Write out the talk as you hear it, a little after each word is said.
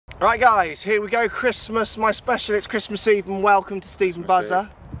Right guys, here we go, Christmas, my special, it's Christmas Eve and welcome to Stephen Buzzer.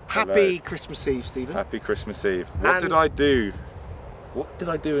 Happy Christmas Eve, Stephen. Happy Christmas Eve. What did I do? What did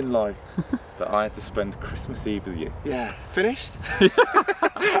I do in life that I had to spend Christmas Eve with you? Yeah, finished? And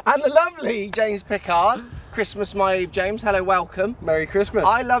the lovely James Pickard. Christmas, my Eve, James. Hello, welcome. Merry Christmas.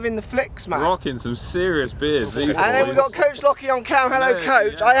 I love in the flicks, man. Rocking some serious beers. And then we've got Coach Lockey on cam. Hello,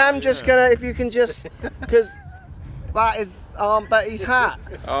 Coach. Yeah, I am just gonna, if you can just, because that is Aunt Betty's hat.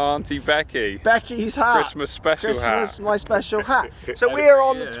 Auntie Becky. Becky's hat. Christmas special Christmas, hat. my special hat. So we are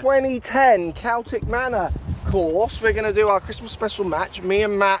on the 2010 Celtic Manor course. We're going to do our Christmas special match. Me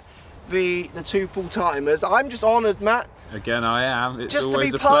and Matt, the two full-timers. I'm just honoured, Matt. Again, I am. It's just to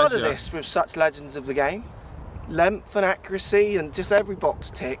always be a part pleasure. of this with such legends of the game. Length and accuracy and just every box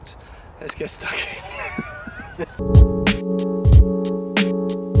ticked. Let's get stuck in.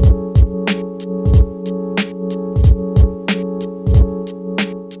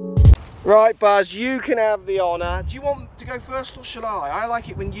 Right, Buzz, you can have the honour. Do you want to go first or shall I? I like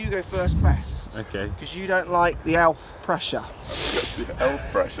it when you go first best. Okay. Because you don't like the elf pressure. The elf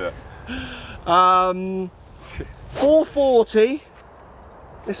pressure. 440,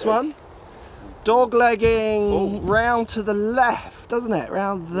 this one. Dog legging round to the left, doesn't it?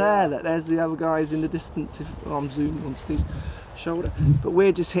 Round there. Look, there's the other guys in the distance. If I'm zooming on Steve's shoulder. But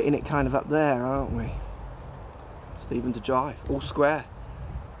we're just hitting it kind of up there, aren't we? Stephen to drive, all square.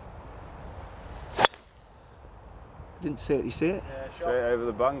 Didn't see it, you see it? Yeah, straight over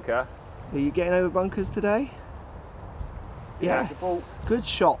the bunker. Are you getting over bunkers today? Yeah. Good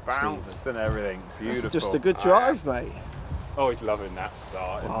shot, Bounced Stephen. and everything. Beautiful. That's just a good drive, mate. Always loving that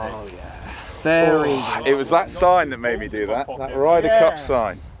start, isn't Oh, yeah. Very good. It was that sign that made me do that. That Ryder Cup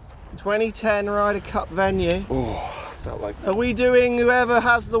sign. 2010 Ryder Cup venue. Oh, felt like. Are we doing whoever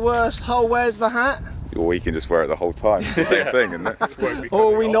has the worst hole wears the hat? Or you can just wear it the whole time. Same thing, isn't it?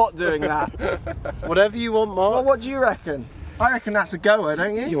 Or are we not doing that? Whatever you want, Mark. Well, what do you reckon? I reckon that's a goer,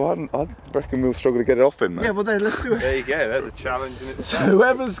 don't you? I reckon we'll struggle to get it off him. Yeah, well then let's do it. There you go, that's a challenge in So itself.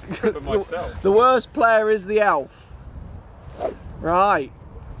 whoever's For myself. the worst player is the elf. Right.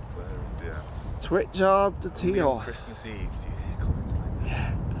 Twitch hard to tee off. Christmas Eve, do you hear comments like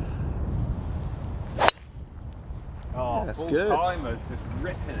that? Oh, That's full good. timers just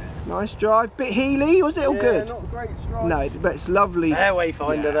ripping it. Nice drive. Bit heely, was it all good? Not great strike. No, but it's lovely. Fairway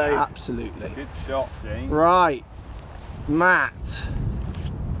finder Yeah, though. absolutely. Good shot, James. Right, Matt.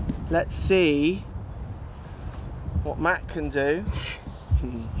 Let's see what Matt can do.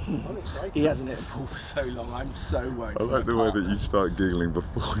 I'm excited. He hasn't hit a ball for so long. I'm so worried. I like the way that you start giggling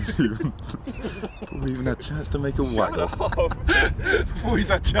before he's even, had a chance to make a waggle. Before he's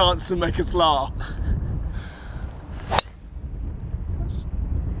had a chance to make us laugh.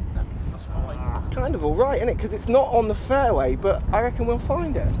 That's kind of alright, isn't it? Because it's not on the fairway, but I reckon we'll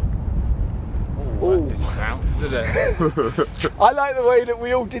find it. Oh, that didn't bounce, did it? I like the way that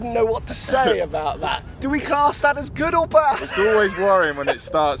we all didn't know what to say about that. Do we class that as good or bad? It's always worrying when it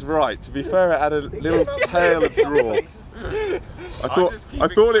starts right. To be fair, it had a little tail of draw. I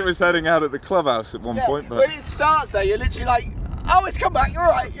thought it was heading out at the clubhouse at one point, but when it starts there, you're literally like, oh, it's come back, you're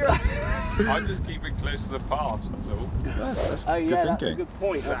right, you're right. I'm just keeping close to the paths, that's all. that's Oh good yeah, that's a thinking. good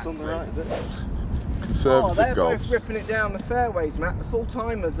point. That's on the right, is it? Oh, Conservative they're golf. both ripping it down the fairways, Matt. The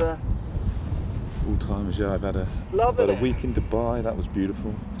full-timers are All timers, yeah. I've had a loving it. week in Dubai. That was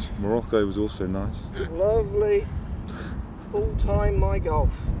beautiful. Morocco was also nice. Lovely. Full-time my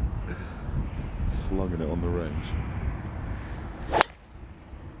golf. Slugging it on the range.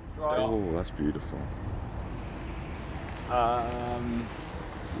 Right. Oh, that's beautiful.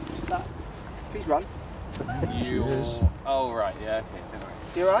 Please run. Oh, right, yeah, okay. Don't worry.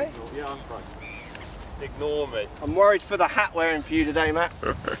 You alright? Yeah, I'm fine. Ignore me. I'm worried for the hat wearing for you today, Matt.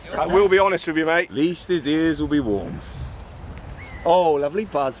 I will be honest with you, mate. At least his ears will be warm. Oh, lovely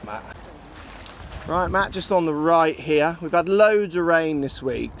buzz, Matt. Right, Matt, just on the right here. We've had loads of rain this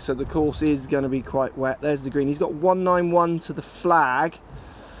week, so the course is going to be quite wet. There's the green. He's got 191 to the flag.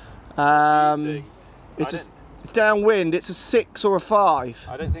 It's downwind. It's a 6 or a 5.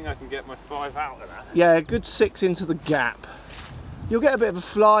 I don't think I can get my 5 out of that. Yeah, a good 6 into the gap. You'll get a bit of a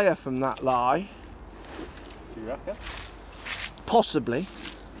flyer from that lie. Do you reckon? Possibly.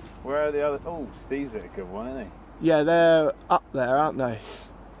 Where are the other? Oh, Steve's at a good one, isn't he? Yeah, they're up there, aren't they?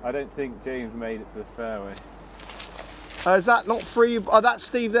 I don't think James made it to the fairway. Is that not free? Oh, that's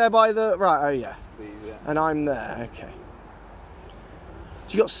Steve there by the... Right, oh yeah. Steve, yeah. And I'm there, okay.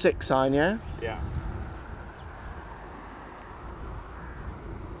 So you got 6 iron, yeah? Yeah.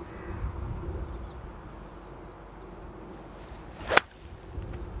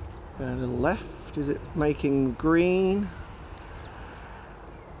 A little left. Is it making green?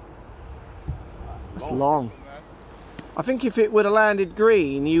 It's long. I think if it would have landed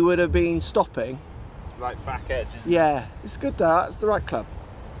green, you would have been stopping. Like back edge, isn't it? Yeah, it's good though. It's the right club.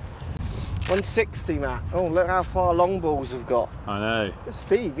 160, Matt. Oh, look how far long balls have got. I know.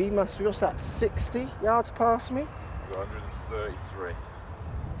 Steve, he must be, what's that, 60 yards past me? 133.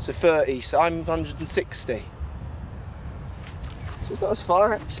 So 30, so I'm 160. So it's not as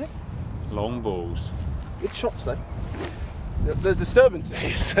far actually. Long balls. Good shots though. The disturbance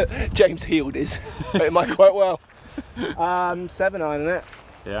is James healed his. It might quite well. 7-iron, isn't it?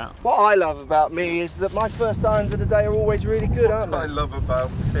 Yeah. What I love about me is that my first irons of the day are always really good, aren't they? What I love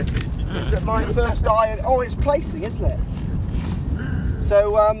about me is that my first iron, it's placing, isn't it?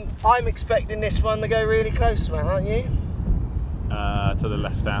 So I'm expecting this one to go really close, man, aren't you? To the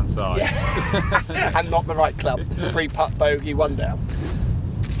left-hand side. Yeah. And not the right club. 3-putt bogey, 1 down.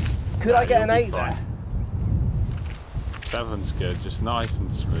 Could I get an 8 there? 7's good, just nice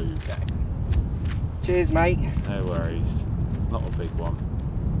and smooth. Okay. Cheers, mate. No worries. It's not a big one.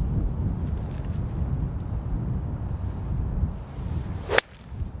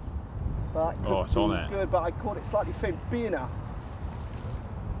 But Oh, it's on it. Good, but I caught it slightly thin. Beer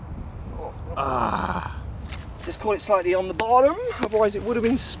Ah. Just caught it slightly on the bottom, otherwise it would have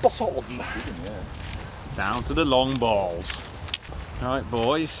been spot on. Down to the long balls. Right,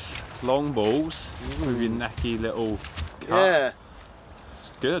 boys. Long balls with your necky little cut. Yeah.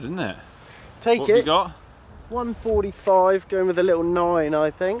 It's good, isn't it? Take What have you it. got? 145, going with a little 9, I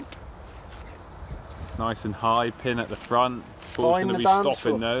think. Nice and high, pin at the front. Ball's Find going to the be dance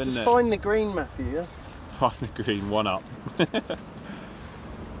stopping floor. though, isn't Just it? find the green, Matthew. Yeah? Find the green, 1 up.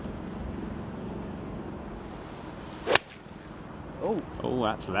 Oh, Oh,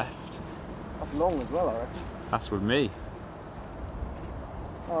 that's left. that's long as well, I reckon. That's with me.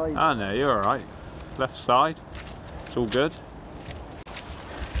 Oh, Ah, no, you're alright. Left side. It's all good.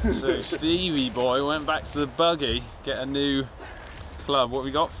 So Stevie boy went back to the buggy, get a new club. What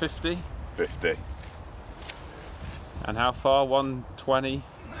we got? 50? 50. And how far? 120?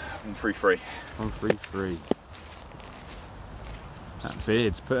 133. 133. That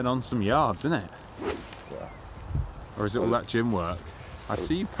beard's putting on some yards, isn't it? Yeah. Or is it all that gym work? I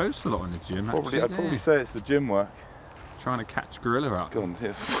see you post a lot in the gym. Probably, actually, I'd probably yeah. say it's the gym work. Trying to catch gorilla up. Go on,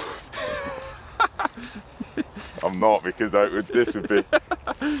 here. I'm not, because this would be.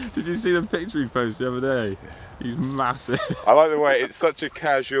 Did you see the picture he posted the other day? He's massive. I like the way it's such a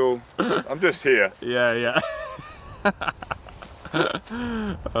casual. I'm just here. Yeah, yeah.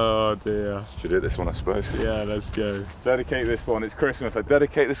 Oh dear. Should hit this one, I suppose. Yeah, let's go. Dedicate this one. It's Christmas. I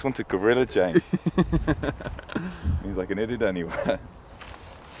dedicate this one to Gorilla James. Means I can hit it anywhere.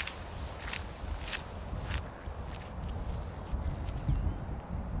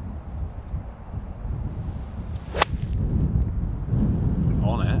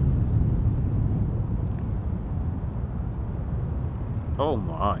 On it. Oh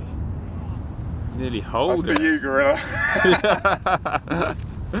my. Nearly hold That's it. for you, Gorilla.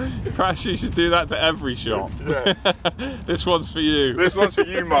 Perhaps you should do that to every shot. Yeah. This one's for you. This one's for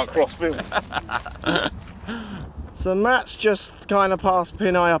you, Mark Crossfield. So Matt's just kind of passed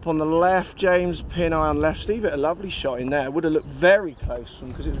pin eye up on the left, James pin eye on left. Steve hit a lovely shot in there. Would have looked very close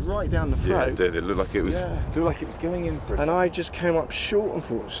because it was right down the throat. Yeah, it did. It looked like it was. Yeah. Looked like it was going in for it. And I just came up short,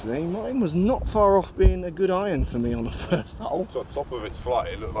 unfortunately. Mine was not far off being a good iron for me on the first hole. On top of its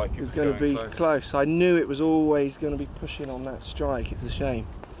flight, it looked like It was going to be close. I knew it was always going to be pushing on that strike. It's a shame.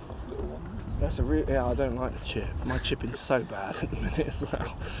 That's a real. Yeah, I don't like the chip. My chipping's so bad at the minute as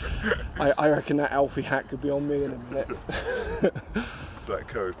well. I reckon that Alfie hat could be on me in a minute. It's that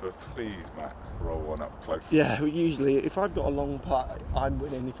code for please, Matt, roll one up close. Yeah, usually if I've got a long putt, I'm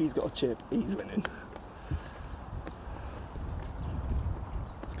winning. If he's got a chip, he's winning.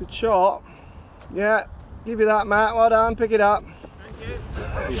 It's a good shot. Yeah, give you that, Matt. Well done. Pick it up.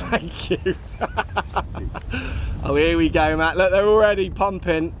 Thank you. Oh, here we go, Matt. Look, they're already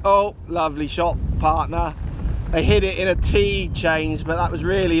pumping. Oh, lovely shot, partner. They hit it in a tee change, but that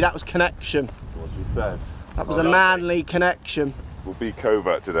was connection. What you said. That was a manly connection. We'll be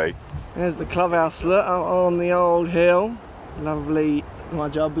covert today. There's the clubhouse look out on the old hill. Lovely, my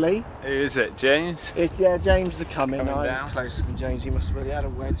jubbly. Who is it, James? It's, yeah, James the coming. Coming I down. was closer than James. He must have really had a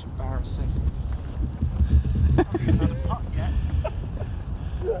wedge. Embarrassing.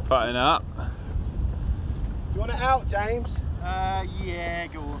 Putting up. Do you want it out, James? Yeah,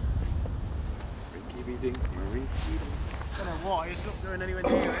 go on. Don't know why, it's not going anywhere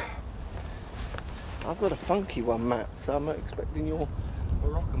near it. I've got a funky one, Matt, so I'm not expecting your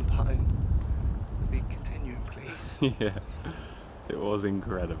Moroccan putting to be continuing, please. Yeah. It was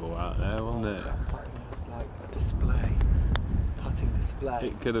incredible out there, wasn't it? That putting was like a display. putting display.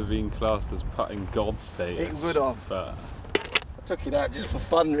 It could have been classed as putting god status. It would have. But I took it out just for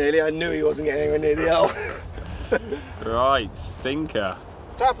fun, really. I knew he wasn't getting anywhere near the hole. right, stinker.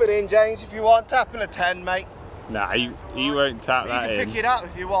 Tap it in, James, if you want. Tap in a 10, mate. Nah, he won't tap that You in. can pick it up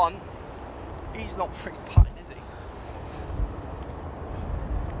if you want. He's not freaking putting, is he?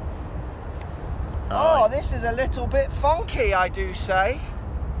 Right. Oh, this is a little bit funky, I do say.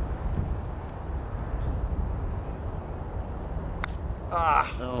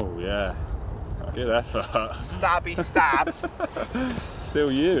 Ah. Oh yeah, good effort. Stabby stab. Still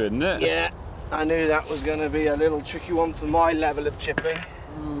you, isn't it? Yeah, I knew that was going to be a little tricky one for my level of chipping.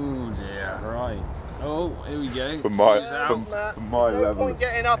 Oh dear, right. Oh, here we go. For my No level. point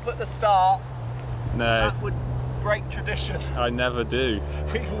getting up at the start. No, That would break tradition. I never do.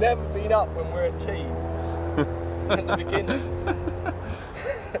 We've never been up when we're a team at the beginning.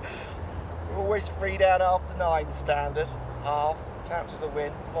 We're always 3 down after 9 standard. Half counts as a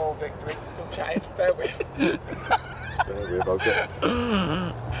win, moral victory. Still chatting, fair win. Okay.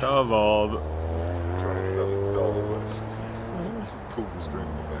 Come on. He's trying to sell his doll, but just pull the string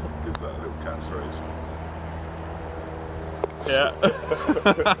and then gives that little catchphrase. Yeah.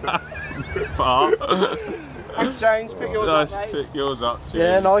 Par. Thanks, James. Pick yours Nice, up, mate. pick yours up, James.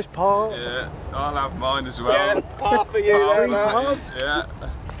 Yeah, nice par. Yeah, I'll have mine as well. Yeah, par for you there, Matt. Yeah.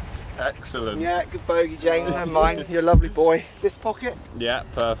 Excellent. Yeah, good bogey, James. Never mind. You're a lovely boy. This pocket. Yeah,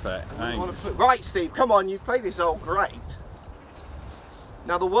 perfect. Thanks. Right, Steve. Come on. You've played this hole great.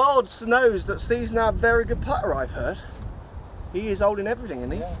 Now the world knows that Steve's now a very good putter. I've heard. He is holding everything,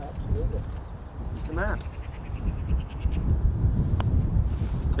 isn't he? Yeah, absolutely. He's the man.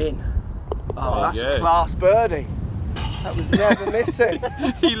 In. Oh, that's a class birdie. That was never missing.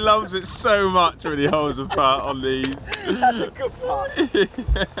 He loves it so much when he holds a putt on these. That's a good putt.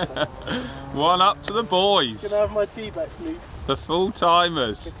 One up to the boys. Can I have my tee back, please? The full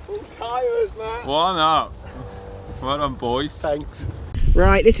timers. Full tires, man. One up. Well done, boys. Thanks.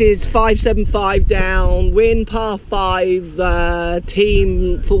 Right, this is 575 down, win par 5,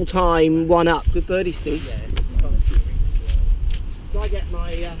 team full time, 1 up. Good birdie, Steve. Yeah. Do I get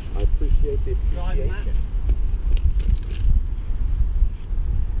my I appreciate the appreciation.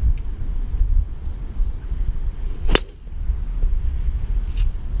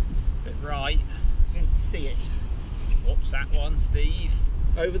 Bit right. Didn't see it. What's that one, Steve?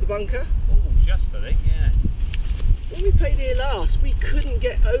 Over the bunker? Oh, just I think, yeah. When we played here last, we couldn't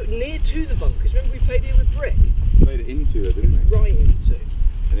get near to the bunkers. Remember we played here with Brick? Played it into it, didn't we? Right into.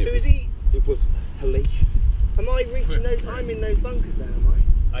 And So is he? It was hellacious. Am I reaching those? I'm in those bunkers now, am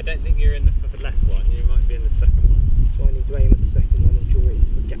I don't think you're in the left one. You might be in the second one. I? So I need to aim at the second one and draw it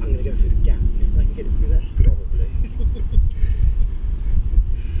into the gap. I'm going to go through the gap. If I can get it through there. Probably.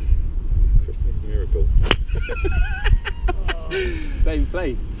 Christmas miracle. Same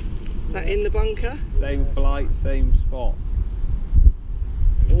place. Is that in the bunker? Same flight, same spot.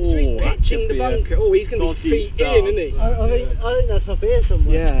 So he's Oh, that pitching could the be a bunker. Oh, he's going to be dodgy feet start. in, isn't he? I think that's up here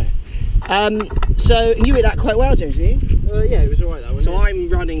somewhere. Yeah. So you hit that quite well, James, didn't you? Yeah, it was alright that one. So I'm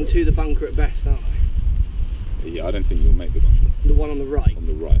running to the bunker at best, aren't I? Yeah, I don't think you'll make the bunker. The one on the right. On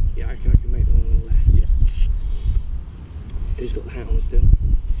the right. Yeah, I reckon I can make the one on the left. Yes. Who's got the hat on still?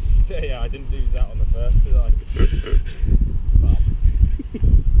 Yeah, I didn't do that on the first, did I?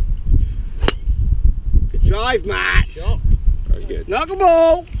 Good drive, Matt. Shot. Very good.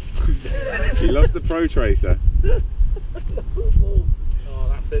 Knuckleball. He loves the Pro Tracer. Oh,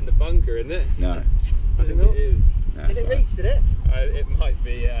 that's in the bunker, isn't it? No. I think it is. No, Did it's it fine. reach? Did it? It might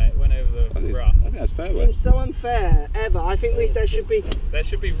be, it went over the I think rough. that's fairway. Seems so unfair. Ever. I think there should be There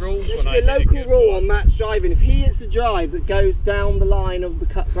should be rules there when should I be a hit local good rule one. on Matt's driving. If he hits a drive that goes down the line of the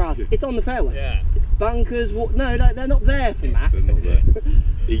cut grass, it's on the fairway. Yeah. Bunkers, no, they're not there for Matt. They're not there.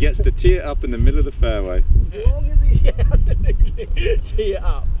 He gets to tee it up in the middle of the fairway. As long as he absolutely tee it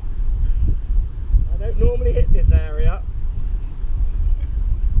up. I don't normally hit this area.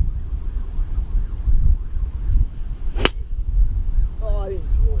 Oh, I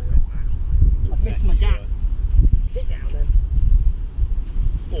didn't draw it. I've missed my gap. Hit down then.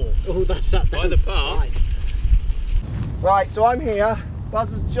 Oh, that's that. By the par. Right, so I'm here.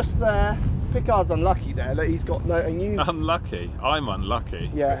 Buzzer's just there. Pickard's unlucky there. Look, he's got no. And you. Unlucky. I'm unlucky.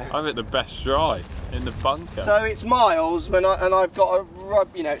 Yeah. I've hit the best drive in the bunker. So it's miles when I've got a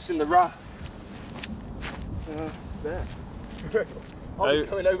rub. You know, it's in the rough. There. I'm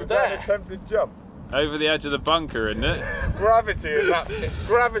coming over there. attempted jump. Over the edge of the bunker, isn't it? Gravity in that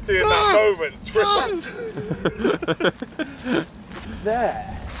moment.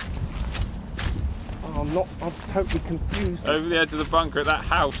 There. Oh, I'm totally confused. Over the edge of the bunker at that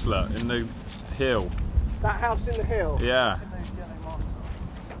house, look, in the hill. That house in the hill. Yeah.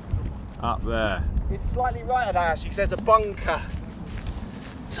 Up there. It's slightly right of that actually, because there's a bunker.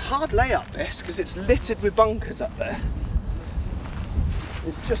 It's a hard layup this, because it's littered with bunkers up there.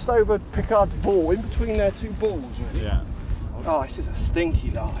 It's just over Pickard's ball, in between their two balls really. Yeah. Oh, this is a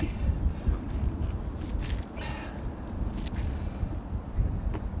stinky lie.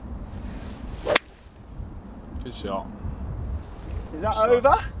 Good shot. Is that over?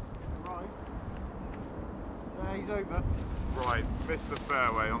 Right. Yeah, he's over. Right, missed the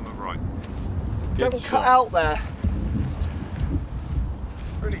fairway on the right. Doesn't cut out there.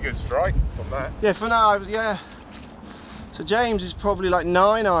 Pretty good strike from that. Yeah, for now, yeah. So James is probably like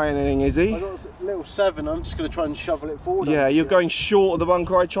 9 ironing, is he? I got a little 7. I'm just going to try and shovel it forward. Yeah, you're going short of the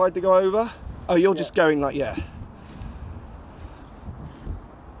bunker I tried to go over. Oh, you're just going like, yeah.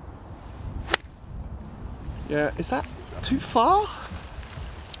 Yeah, is that too far?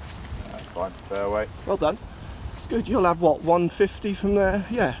 That's fine, fairway. Well done. Good, you'll have what, 150 from there?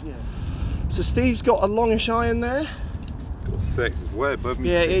 Yeah. So Steve's got a longish iron there. Got 6, it's way above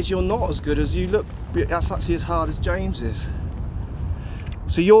me. Yeah, it is. You're not as good as you look. That's actually as hard as James is.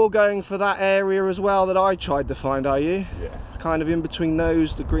 So you're going for that area as well that I tried to find, are you? Yeah. Kind of in between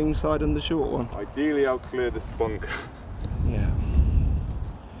those, the green side and the short one. Ideally, I'll clear this bunker. Yeah.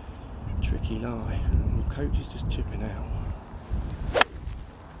 Tricky lie. Coach is just chipping out.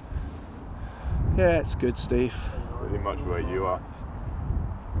 Yeah, it's good, Steve. Pretty much where you are.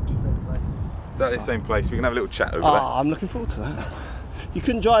 Exactly the same place. We can have a little chat over Oh, there. I'm looking forward to that. You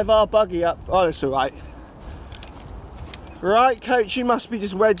couldn't drive our buggy up. Oh, it's all right. Right, Coach, you must be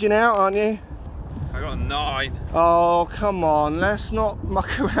just wedging out, aren't you? I got a 9. Oh, come on. Let's not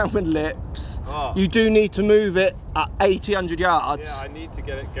muck around with lips. Oh. You do need to move it at 80, 100 yards. Yeah, I need to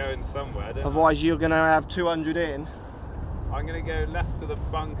get it going somewhere, don't Otherwise, you're going to have 200 in. I? I'm going to go left to the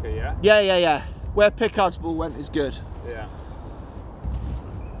bunker, yeah? Yeah. Where Pickard's ball went is good. Yeah.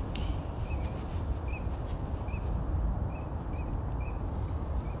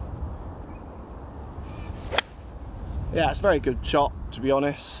 Yeah, it's a very good shot, to be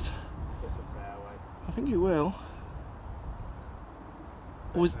honest. I think you will.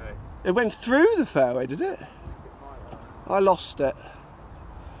 It went through the fairway, did it? I lost it.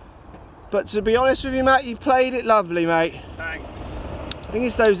 But to be honest with you, Matt, you played it lovely, mate. Thanks. I think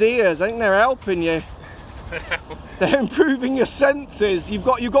it's those ears. I think they're helping you. They're improving your senses. You've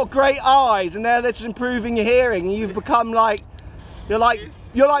got great eyes, and they're just improving your hearing. And you've become like you're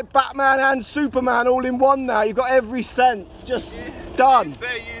like Batman and Superman all in one now. You've got every sense just done. You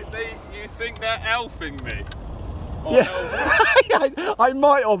say you think they're elfing me? Or Yeah, I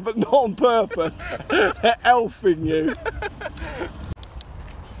might have, but not on purpose. They're elfing you.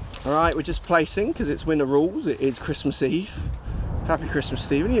 All right, we're just placing because it's winter rules. It is Christmas Eve. Happy Christmas,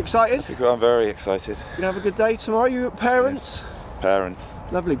 Stephen. Are you excited? I'm very excited. You gonna have a good day tomorrow? You parents? Yes. Parents.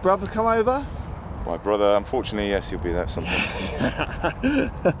 Lovely. Brother come over? My brother, unfortunately, yes, he'll be there at some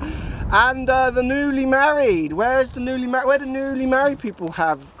point. And the newly married. Where do newly married people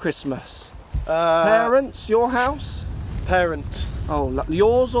have Christmas? Parents? Your house? Parent. Oh,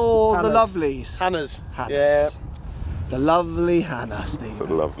 yours or Hannah's. the Lovelies? Hannah's. Hannah's. Yeah. The lovely Hannah,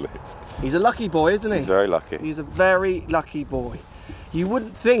 Stephen. Lovely. He's a lucky boy, isn't he? He's very lucky. He's a very lucky boy. You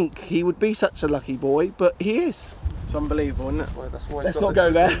wouldn't think he would be such a lucky boy, but he is. It's unbelievable, isn't it? That's why Let's not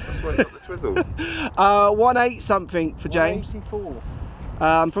go there. That's why he's got the twizzles. 1-8 something for James.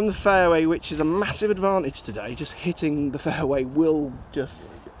 184. From the fairway, which is a massive advantage today. Just hitting the fairway will just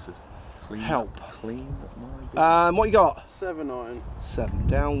help. Clean my What you got? 7 iron. 7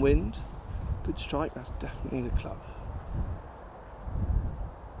 downwind. Good strike. That's definitely the club.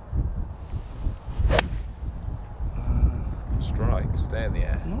 strike. Stay in the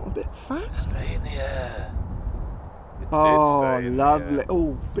air. Not a bit fast. Stay in the air. It Oh, did stay in lovely. the air.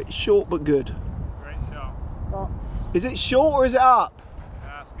 Oh, bit short but good. Great shot. Is it short or is it up?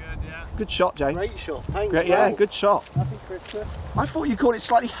 That's good, yeah. Good shot, James. Great shot. Thanks, Great, yeah, mate. good shot. Happy Christmas. I thought you called it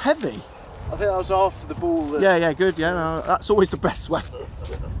slightly heavy. I think that was after the ball. That Yeah, good. Yeah, no, that's always the best way.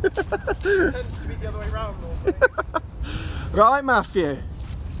 tends to be the other way round normally. Right, Matthew.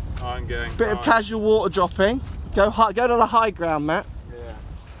 I'm going. Bit of casual water dropping. Go to the high ground, Matt. Yeah.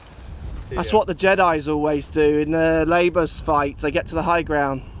 That's what the Jedis always do in the Labour's fights. They get to the high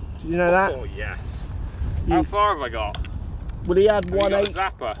ground. Did you know that? Oh yes. How far have I got? Well, he had Have you got a 1-8.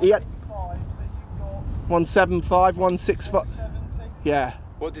 zapper? He had 5, so you've got 175, 165. 70. Yeah.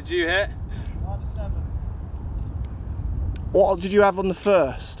 What did you hit? I had a 7. What did you have on the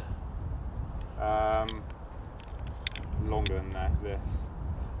first? Longer than that.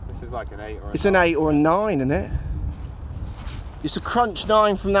 This is like an 8 or. It's an 8 or a 9, isn't it? It's a crunch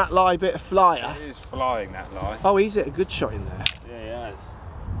 9 from that lie bit of flyer. It is flying that line. Oh, he's hit a good shot in there. Yeah, he has.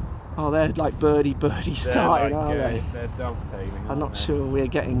 Oh, they're like birdie starting, aren't they? They're dovetailing. I'm not sure we're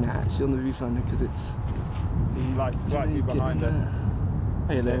getting that actually on the viewfinder because it's Slightly behind it.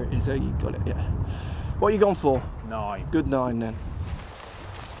 Oh yeah, there it is. Oh, you got it. Yeah. What are you gone for? 9. Good 9 then.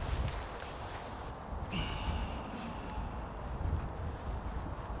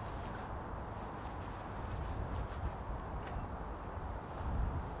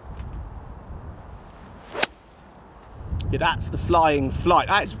 Yeah, that's the flying flight.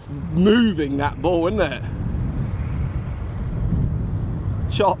 That's moving, that ball, isn't it?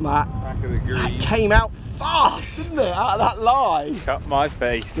 Shot, Matt. Back of the green. That came out fast, didn't it? Out of that line. Cut my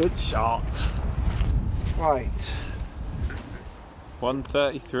face. Good shot. Right.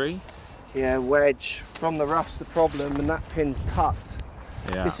 133. Yeah, wedge from the rough's the problem, and that pin's tucked.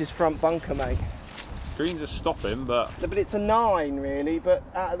 Yeah. This is front bunker, mate. Green's are stopping, but But it's a 9 really. But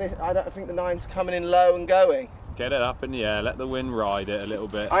out of this, I don't think the 9's coming in low and going. get it up in the air. Let the wind ride it a little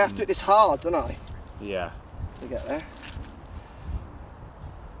bit. I have to do this hard, don't I? Yeah. To get there.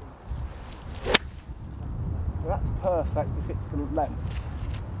 Well, that's perfect if it's the length.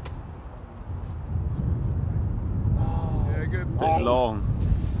 Yeah, good. Bit long.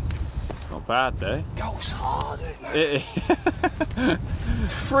 Not bad though. Goes hard, isn't it? It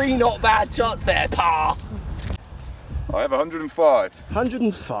 3 not bad shots there, par. I have 105.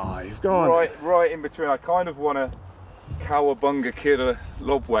 105, go on. Right in between. I kind of want a cowabunga killer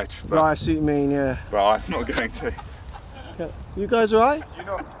lob wedge, but, Right, I see what you mean, yeah. but I'm not going to. You guys alright? You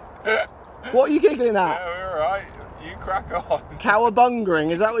know, What are you giggling at? yeah, we're alright. You crack on.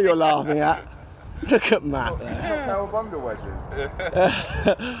 Cowabungering, is that what you're laughing at? Look at Matt there. Cowabunga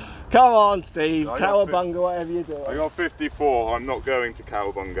wedges. Come on, Steve. I got Cowabunga, whatever you do. I got 54. I'm not going to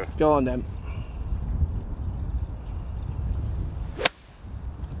cowabunga. Go on then.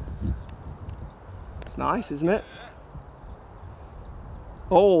 It's nice, isn't it?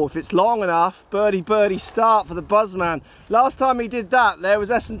 Oh, if it's long enough, birdie start for the Buzzman. Last time he did that, there was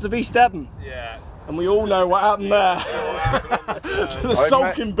Essence of East Devon. yeah. And we all know what happened there. The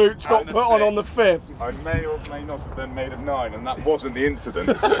sulking boots got put on the 5th. I may or may not have then made a 9, and that wasn't the incident.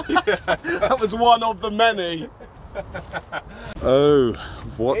 That was one of the many. Oh,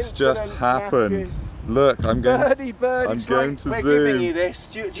 what's Incident just happened? matches. Look, I'm going. Birdie, I'm it's going like to we're zoom. giving you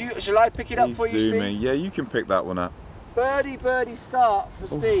this. Shall I pick it up He's for you, zooming. Steve? Yeah, you can pick that one up. Birdie start for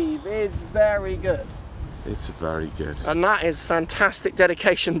Steve is very good. It's very good. And that is fantastic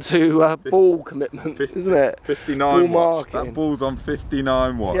dedication to ball commitment, isn't it? 59 Ball watts. marking. That ball's on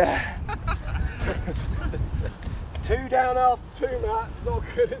 59 watts. Yeah. 2 down after 2, Matt. Not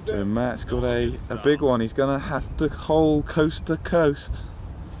good, is So it? Matt's got a big one. He's going to have to hole coast to coast.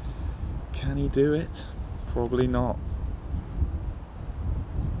 Can he do it? Probably not.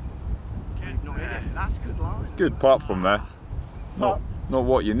 That's good line. Good putt from there. Not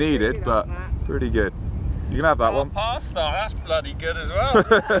what you needed, but pretty good. You can have that one. Par start, that's bloody good as well.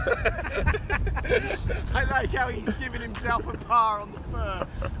 I like how he's giving himself a par on the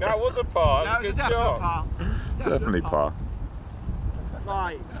first. That was a par. That was a Good definite shot. par. Definitely par.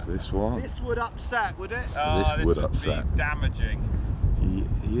 Right. This one. This would upset, would it? Oh, This would be upset. damaging.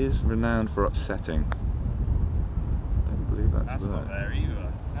 He is renowned for upsetting. Don't believe that's That's not there. there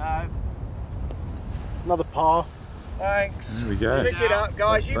either. No. Another par. Thanks. There we go. Pick it up,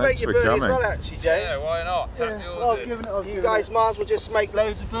 guys. You Thanks make your for birdies coming. well, actually, James. Yeah, why not? Tap yours in. You guys might as well just make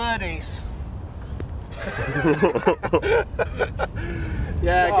loads of birdies.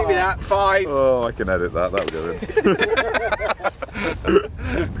 Yeah, give me that. 5. Oh, I can edit that. That'll go in.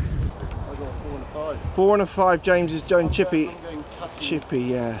 4 and a 5. James is going chippy. Chippy,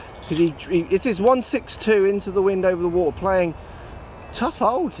 yeah. Because it is 162 into the wind over the water. Playing tough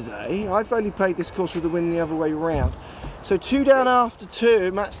hole today. I've only played this course with the wind the other way round. So 2 down after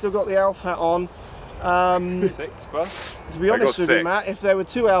 2. Matt's still got the elf hat on. 6, bud. To be honest with you, 6. Matt, if there were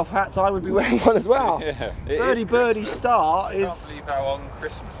 2 elf hats, I would be wearing one as well. Yeah, Birdie start I can't is. believe how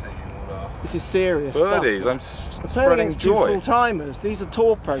un-Christmassy you all are. This is serious. Birdies. stuff. I'm Playing spreading against 2 joy. full-timers. These are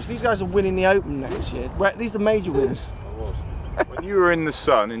tour pros. These guys are winning the Open next year. These are major winners. When you were in the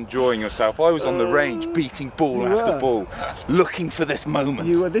sun enjoying yourself, I was on the range beating ball You after were. ball, looking for this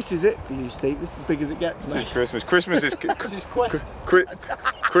moment. This is it for you, Steve. This is as big as it gets, This mate. is Christmas. Christmas is This is quest.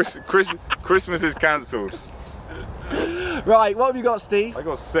 Christmas is cancelled. Right, what have you got, Steve? I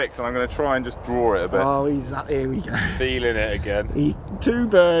got 6, and I'm going to try and just draw it a bit. Oh, he's up. Here we go. Feeling it again. He's 2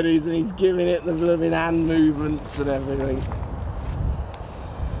 birdies and he's giving it the blooming hand movements and everything.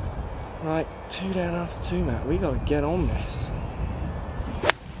 Right, 2 down after 2, Matt. We got to get on this.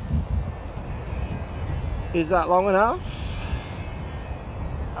 Is that long enough?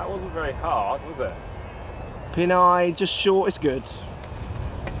 That wasn't very hard, was it? Pin eye, just short. It's good.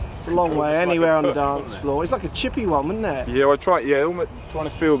 a long way anywhere on the dance floor. It's like a chippy one, wouldn't it? Yeah, I try. Yeah, almost trying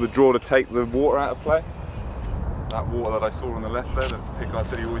to feel the draw to take the water out of play. That water that I saw on the left there, that Pickard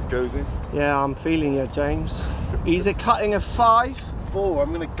said he always goes in. Yeah, I'm feeling you, James. He's a cutting of 5. 4.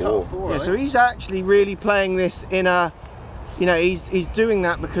 I'm going to cut 4. Yeah, so he's actually really playing this in a, you know, he's doing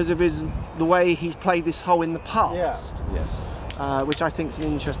that because of the way he's played this hole in the past. Yeah. Yes. Which I think is an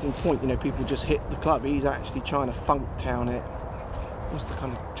interesting point. You know, people just hit the club. He's actually trying to funk town it. What's the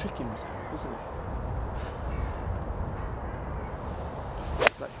kind of trick himself, isn't it?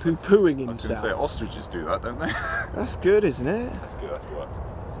 Like poo-pooing himself. I was going to say, ostriches do that, don't they? That's good, isn't it? That's good, that's right.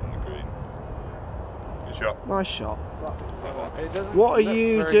 It's on the green. Good shot. Nice shot. What are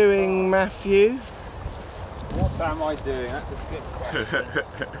you doing, Matthew? What am I doing? That's a good question.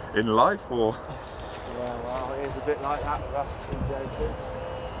 In life, or? Yeah, well, it is a bit like that with us two jokers.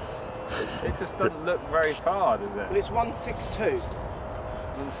 It just doesn't look very far, does it? Well, it's 162.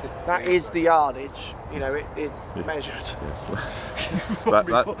 162. That is the yardage. You know, it's measured.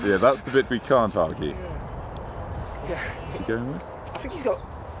 Yeah, that's the bit we can't argue. Yeah. What's he going with? I think he's got.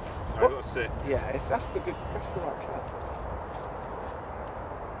 I've got 6. Yeah, that's the right club.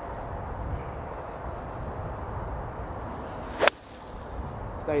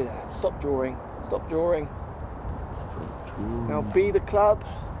 Stay there. Stop drawing. Stop drawing. Now be the club.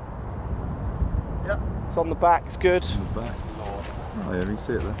 Yep. It's on the back. It's good. On the back. Oh yeah, you can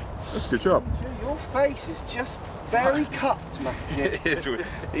see it there. That's a good job. Your face is just very cut, Matthew. It is.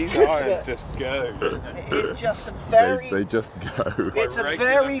 These irons just go. It is just a very. They just go. It's a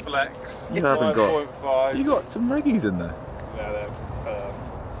very flex. You haven't got. 5.5. You got some reggies in there. No, they're firm.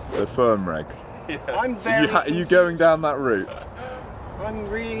 They're firm reg. Yeah. I'm very. Are you going down that route? I'm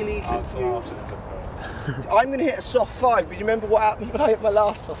really confused. I'm going to hit a soft 5, but you remember what happened when I hit my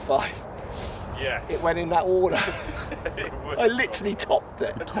last soft 5? Yes. It went in that order. I literally topped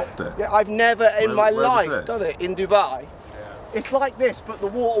it. You topped it? Yeah, I've never in my where was life this? done it in Dubai. Yeah. It's like this, but the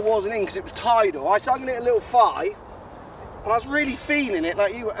water wasn't in because it was tidal. I'm going to hit a little 5, and I was really feeling it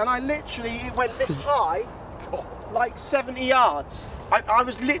like you, and I literally, it went this high, like 70 yards. I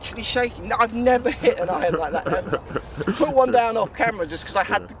was literally shaking. I've never hit an iron like that ever. Put one down off camera just because I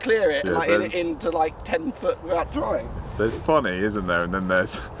had to clear it, and I hit it into like 10 foot without drawing. There's funny, isn't there? And then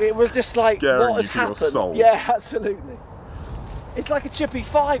there's. It was just like, scaring what has you to your happened? soul. Yeah, absolutely. It's like a chippy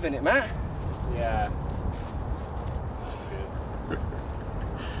 5, isn't it, Matt? Yeah.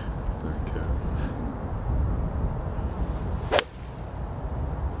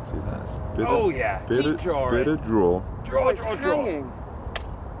 See that's Keep drawing. Bit of draw. Draw. Hanging.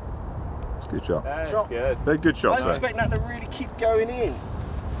 It's a good shot. That's good. They're good I shots was there. expecting that to really keep going in.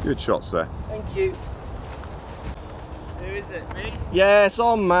 Good shots there. Thank you. Who is it? Me? Yes,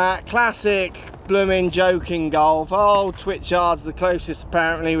 on Matt. Classic blooming joking golf. Oh, Twitchard's the closest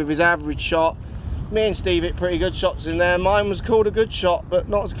apparently with his average shot. Me and Steve hit pretty good shots in there. Mine was called a good shot, but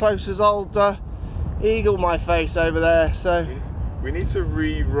not as close as old Eagle my face over there. So We need to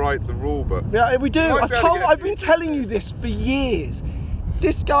rewrite the rule book. yeah, we do. might be able to get I've been telling you this for years.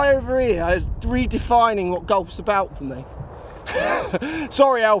 This guy over here is redefining what golf's about for me.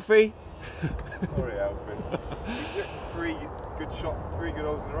 Sorry, Alfie. Sorry, Alfred. He's hit 3 good shots, 3 good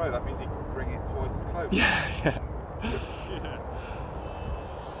holes in a row. That means he can bring it twice as close. Yeah.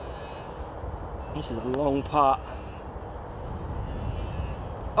 This is a long putt.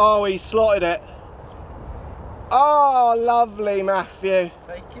 Oh, he slotted it. Oh, lovely, Matthew.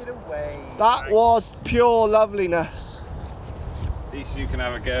 Take it away. That was pure loveliness. At least you can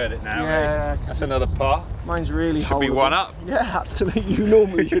have a go at it now. Yeah. Eh? That's another par. Mine's really Should be holdable. 1 up. Yeah, absolutely. You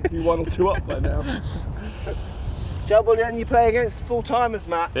normally should be 1 or 2 up by now. Trouble then you play against the full timers,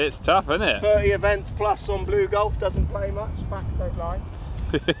 Matt. It's tough, isn't it? 30 events plus on Blue Golf, doesn't play much. Facts don't lie.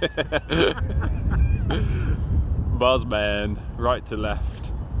 Buzzman, right to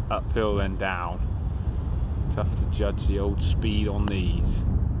left, uphill then down. Tough to judge the old speed on these.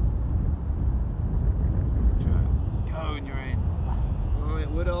 Go and you're in. Oh, it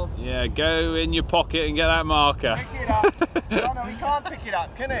would have. Yeah, go in your pocket and get that marker. Pick it up. Oh, no, he can't pick it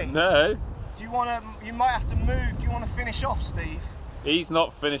up, can he? No, Do you want to? You might have to move. Do you want to finish off, Steve? he's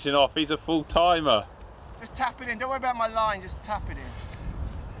not finishing off. He's a full timer. Just tap it in. Don't worry about my line. Just tap it in.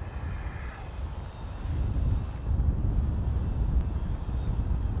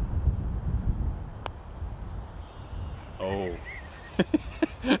 Oh.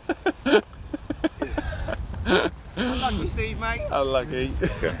 Unlucky, Steve, mate. Unlucky.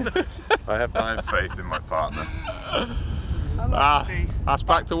 I have faith in my partner. Unlucky, Steve. That's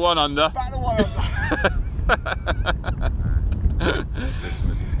back to 1 under. Back to 1 under. This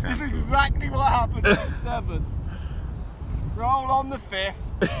is This is exactly what happened at 7. Roll on the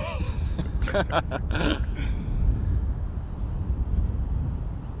 5th.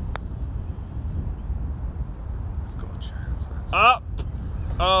 Up!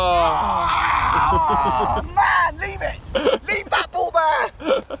 Oh! Oh man, leave it! Leave that ball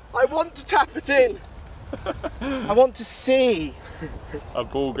there! I want to tap it in. I want to see. A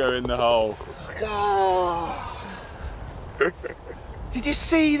ball go in the hole. Oh. Did you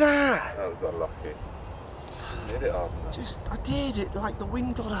see that? That was unlucky. Just hit it up. I did it like the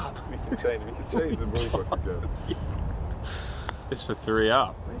wind got up. We can change the roadbook again. It's for 3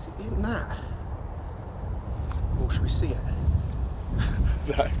 up. Where's it in that? Or should we see it?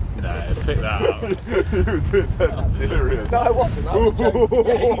 No, pick that up. He was a bit serious. No, I wasn't. I was joking.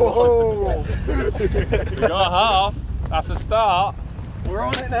 We got a half. That's a start. We're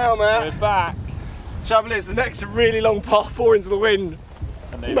on it now, man. We're back. Trouble is, the next really long par 4 into the wind.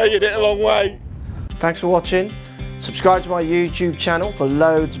 Made it a long way. Thanks for watching. Subscribe to my YouTube channel for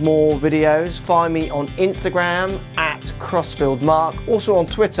loads more videos. Find me on Instagram @Crossfield Mark. Also on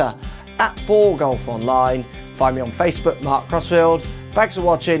Twitter @4golfonline. Find me on Facebook, Mark Crossfield. Thanks for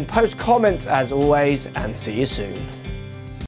watching. Post comments as always, and see you soon.